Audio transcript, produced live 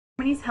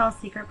Ms.Harmoney's Health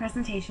Secret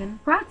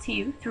presentation, brought to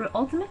you through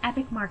Ultimate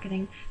Epic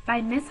Marketing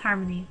by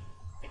Ms.Harmoney.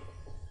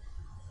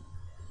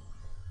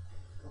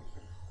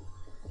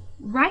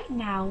 Right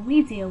now,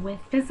 we deal with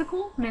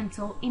physical,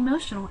 mental,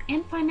 emotional,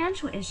 and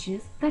financial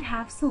issues that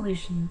have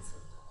solutions.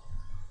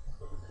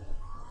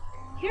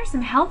 Here are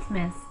some health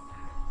myths.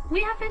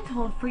 We have been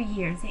told for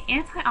years that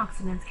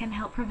antioxidants can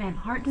help prevent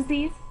heart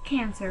disease,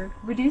 cancer,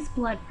 reduce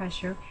blood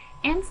pressure,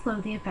 and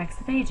slow the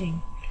effects of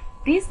aging.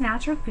 These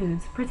natural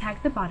foods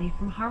protect the body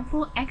from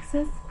harmful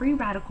excess free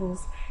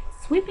radicals,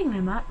 sweeping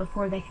them up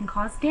before they can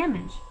cause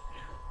damage.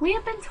 We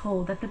have been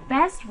told that the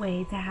best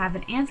way to have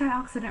an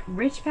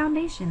antioxidant-rich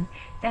foundation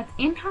that's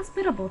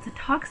inhospitable to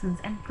toxins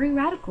and free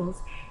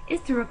radicals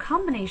is through a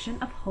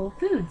combination of whole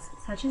foods,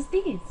 such as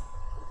these.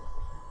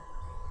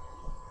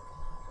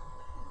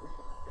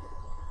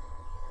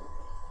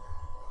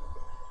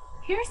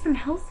 Here are some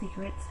health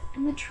secrets,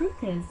 and the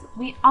truth is,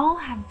 we all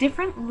have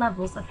different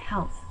levels of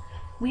health.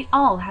 We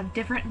all have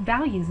different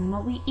values in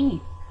what we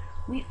eat.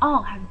 We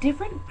all have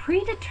different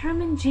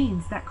predetermined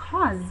genes that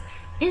cause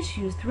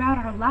issues throughout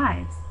our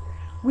lives.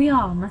 We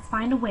all must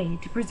find a way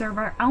to preserve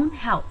our own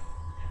health.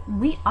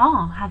 We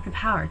all have the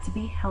power to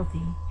be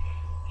healthy.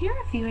 Here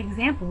are a few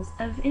examples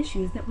of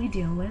issues that we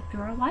deal with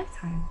through our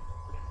lifetime.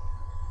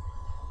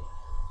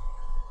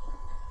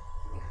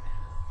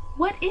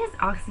 What is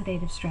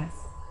oxidative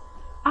stress?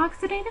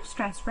 Oxidative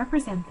stress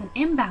represents an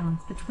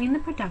imbalance between the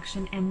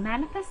production and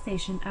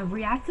manifestation of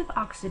reactive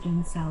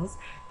oxygen cells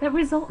that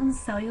result in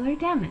cellular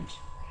damage.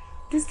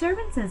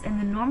 Disturbances in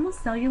the normal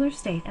cellular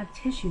state of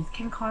tissues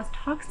can cause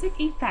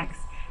toxic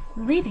effects,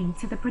 leading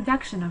to the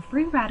production of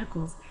free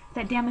radicals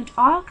that damage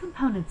all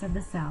components of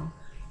the cell,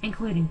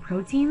 including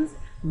proteins,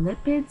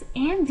 lipids,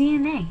 and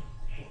DNA.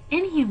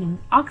 In humans,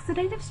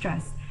 oxidative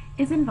stress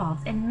is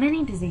involved in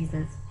many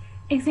diseases.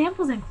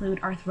 Examples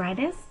include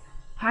arthritis,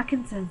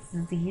 Parkinson's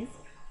disease,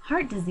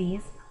 heart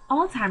disease,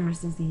 Alzheimer's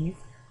disease,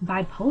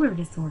 bipolar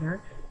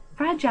disorder,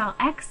 Fragile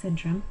X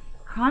syndrome,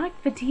 chronic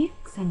fatigue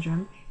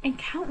syndrome, and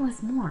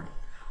countless more.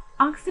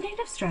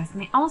 Oxidative stress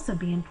may also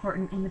be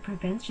important in the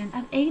prevention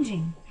of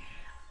aging.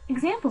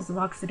 Examples of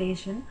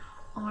oxidation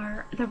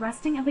are the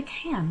rusting of a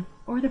can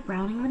or the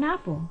browning of an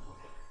apple,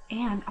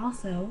 and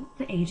also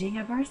the aging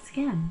of our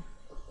skin.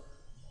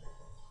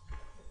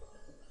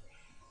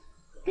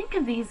 Think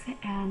of these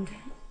and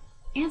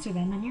answer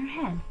them in your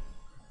head.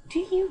 Do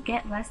you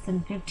get less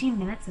than 15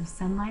 minutes of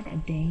sunlight a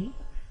day?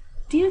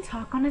 Do you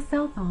talk on a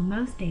cell phone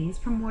most days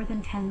for more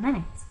than 10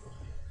 minutes?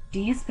 Do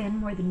you spend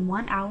more than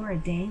 1 hour a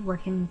day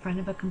working in front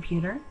of a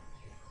computer?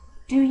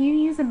 Do you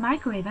use a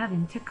microwave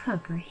oven to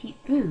cook or heat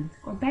foods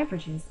or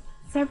beverages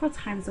several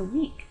times a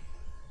week?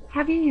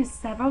 Have you used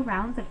several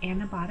rounds of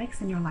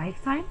antibiotics in your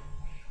lifetime?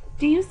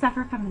 Do you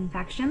suffer from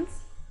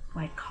infections,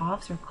 like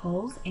coughs or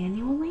colds,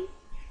 annually?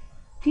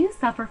 Do you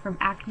suffer from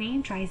acne,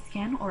 dry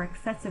skin, or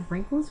excessive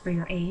wrinkles for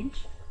your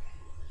age?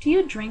 Do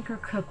you drink or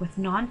cook with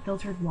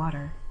non-filtered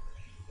water?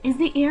 Is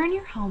the air in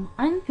your home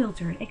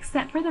unfiltered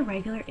except for the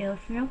regular air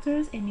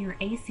filters in your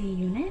AC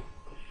unit?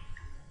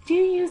 Do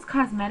you use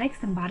cosmetics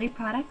and body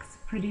products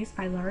produced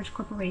by large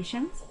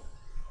corporations?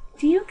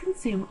 Do you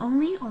consume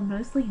only or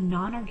mostly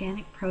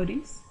non-organic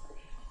produce?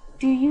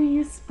 Do you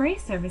use spray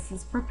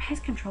services for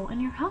pest control in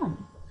your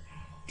home?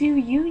 Do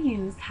you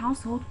use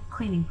household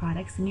cleaning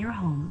products in your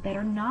home that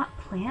are not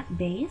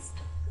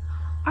plant-based?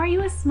 Are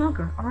you a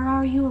smoker, or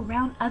are you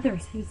around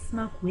others who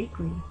smoke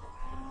weekly?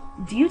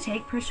 Do you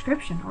take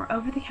prescription or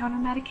over-the-counter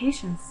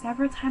medications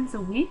several times a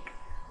week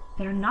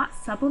that are not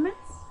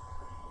supplements?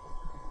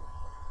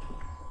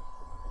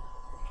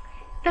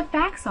 The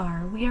facts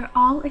are, we are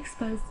all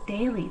exposed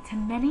daily to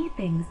many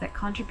things that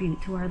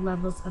contribute to our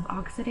levels of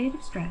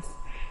oxidative stress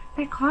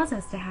that cause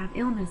us to have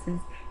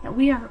illnesses that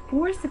we are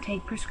forced to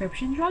take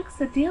prescription drugs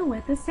to deal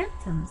with the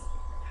symptoms.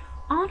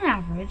 On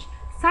average,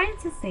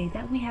 scientists say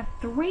that we have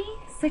 3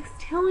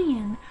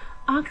 sextillion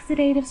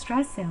oxidative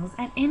stress cells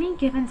at any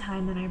given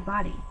time in our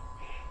body.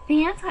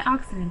 The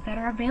antioxidants that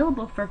are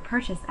available for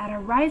purchase at a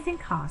rising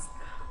cost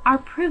are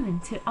proven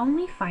to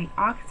only fight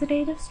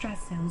oxidative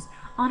stress cells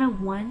on a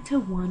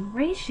 1-to-1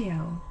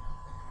 ratio.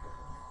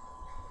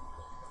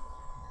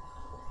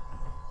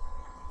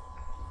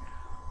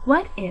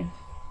 What if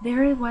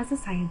there was a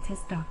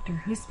scientist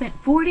doctor who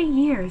spent 40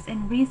 years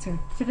in research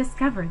to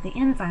discover the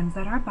enzymes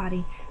that our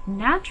body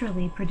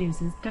naturally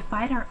produces to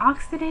fight our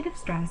oxidative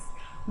stress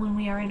when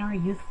we are in our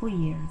youthful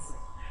years?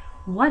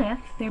 What if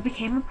there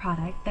became a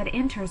product that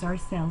enters our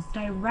cells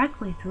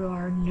directly through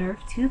our nerve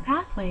 2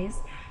 pathways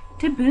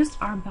to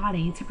boost our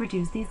body to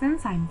produce these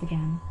enzymes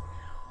again?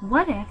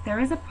 What if there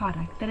is a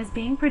product that is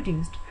being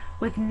produced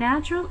with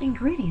natural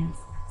ingredients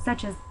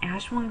such as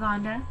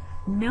ashwagandha,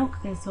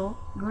 milk thistle,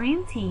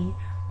 green tea,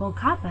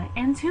 bocapa,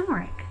 and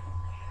turmeric?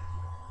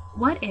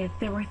 What if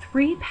there were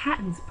 3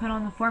 patents put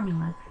on the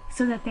formula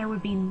so that there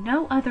would be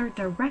no other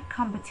direct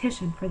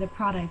competition for the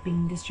product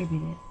being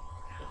distributed?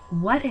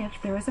 What if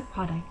there was a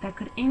product that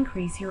could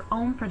increase your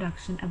own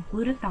production of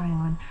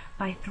glutathione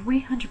by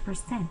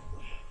 300%,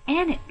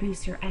 and it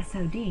boosts your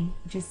SOD,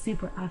 which is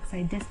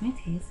superoxide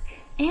dismutase,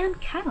 and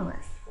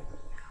catalyst?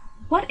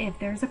 What if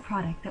there's a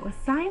product that was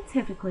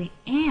scientifically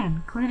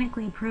and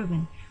clinically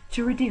proven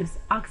to reduce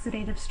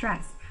oxidative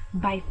stress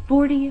by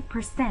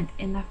 40%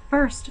 in the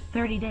first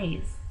 30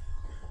 days?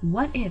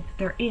 What if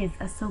there is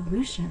a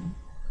solution?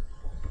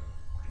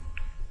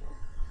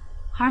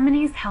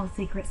 Harmony's Health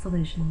Secret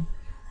Solution,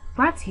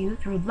 brought to you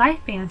through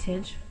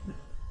LifeVantage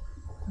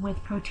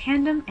with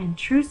Protandim and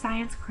True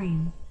Science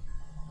Cream.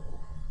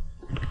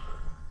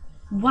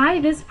 Why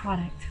this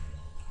product?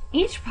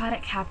 Each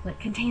product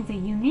caplet contains a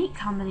unique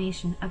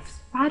combination of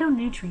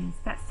phytonutrients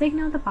that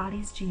signal the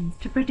body's genes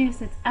to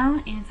produce its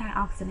own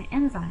antioxidant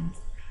enzymes,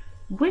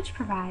 which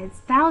provides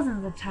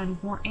thousands of times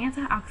more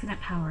antioxidant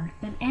power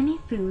than any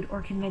food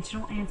or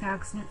conventional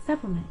antioxidant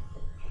supplement.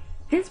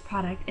 This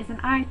product is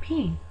an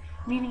IP,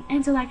 meaning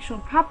intellectual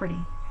property,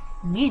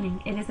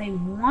 meaning it is a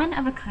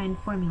one-of-a-kind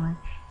formula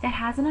that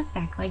has an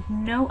effect like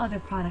no other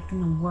product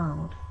in the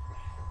world.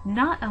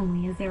 Not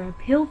only is there a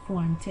pill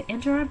form to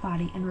enter our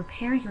body and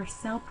repair your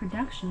cell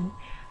production,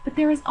 but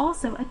there is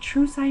also a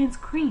True Science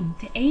cream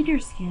to aid your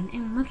skin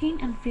in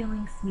looking and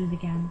feeling smooth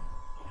again.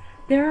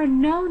 There are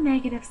no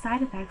negative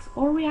side effects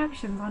or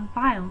reactions on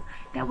file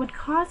that would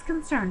cause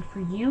concern for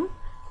you,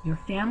 your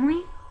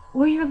family,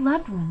 or your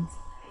loved ones.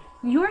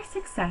 Your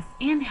success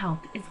and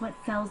health is what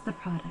sells the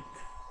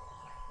product.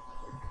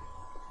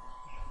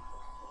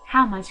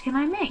 How much can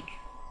I make?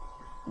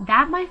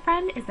 That, my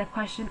friend, is the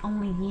question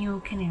only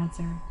you can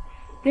answer.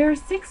 There are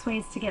 6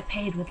 ways to get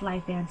paid with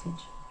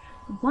LifeVantage.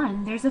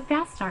 1, there's a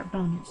Fast Start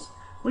bonus,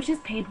 which is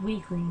paid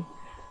weekly,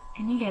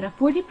 and you get a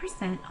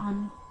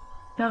 40%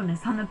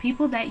 bonus on the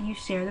people that you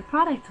share the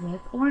product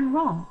with or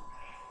enroll.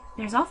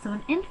 There's also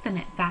an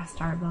Infinite Fast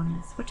Start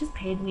bonus, which is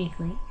paid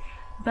weekly.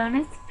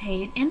 Bonus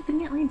paid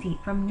infinitely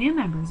deep from new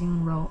members you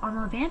enroll on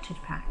the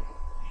Vantage Pack.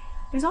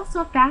 There's also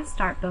a Fast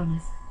Start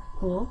bonus,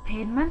 pool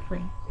paid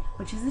monthly,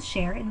 which is a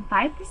share in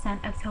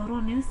 5% of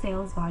total new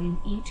sales volume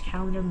each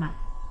calendar month.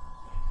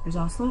 There's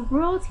also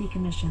royalty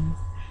commissions,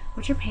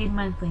 which are paid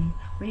monthly,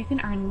 where you can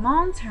earn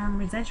long-term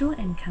residual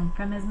income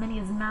from as many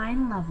as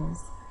 9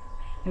 levels.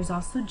 There's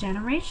also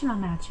generational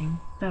matching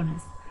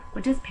bonus,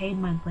 which is paid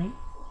monthly,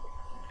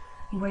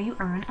 where you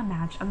earn a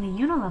match on the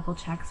unilevel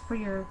checks for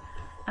your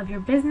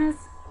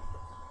business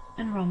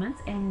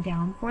enrollments and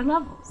down 4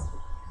 levels.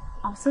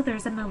 Also,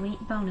 there's an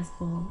elite bonus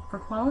pool for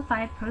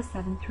qualified Pro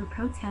 7 through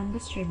Pro 10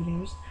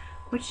 distributors,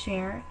 which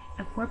share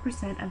at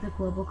 4% of the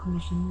global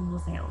commission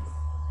sales.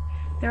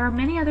 There are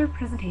many other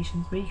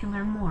presentations where you can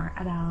learn more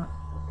about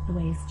the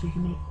ways you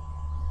can make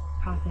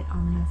profit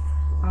on this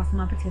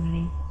awesome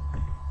opportunity.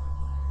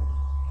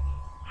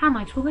 How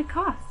much will it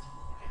cost?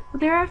 Well,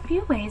 there are a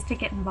few ways to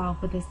get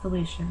involved with this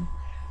solution.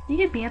 You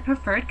could be a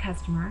preferred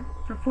customer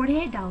for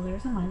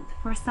 $48 a month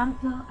for a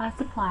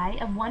supply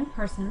of 1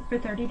 person for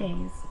 30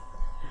 days.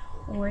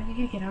 Or you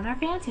could get on our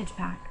Vantage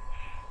Pack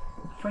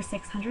for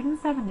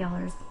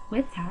 $607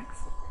 with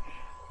tax.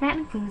 That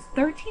includes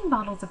 13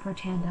 bottles of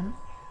Protandim,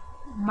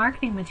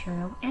 marketing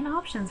material, and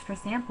options for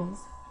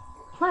samples.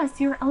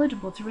 Plus, you're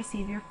eligible to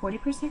receive your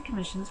 40%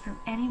 commissions from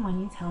anyone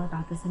you tell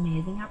about this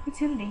amazing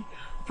opportunity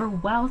for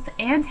wealth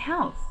and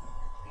health.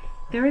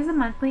 There is a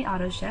monthly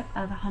auto ship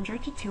of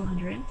 $100 to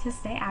 $200 to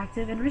stay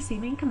active in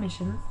receiving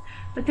commissions,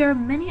 but there are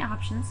many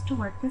options to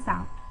work this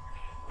out.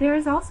 There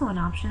is also an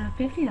option of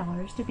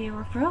 $50 to be a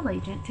referral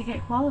agent to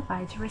get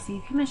qualified to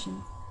receive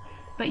commissions,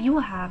 but you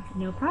will have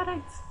no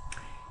products.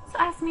 So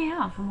ask me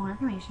how for more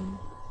information.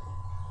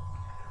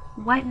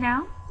 What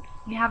now?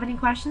 You have any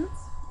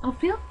questions? Well,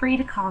 feel free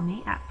to call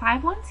me at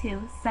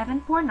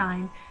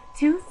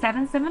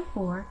 512-749-2774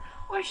 or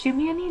shoot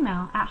me an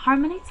email at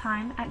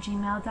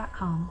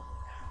harmonytime@gmail.com.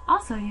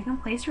 Also, you can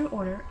place your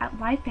order at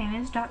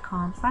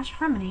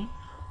lifevantage.com/harmony,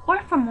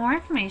 or for more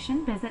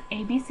information, visit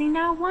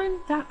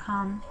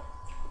abcnow1.com.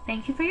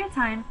 Thank you for your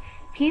time.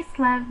 Peace,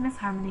 love, Ms.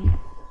 Harmony.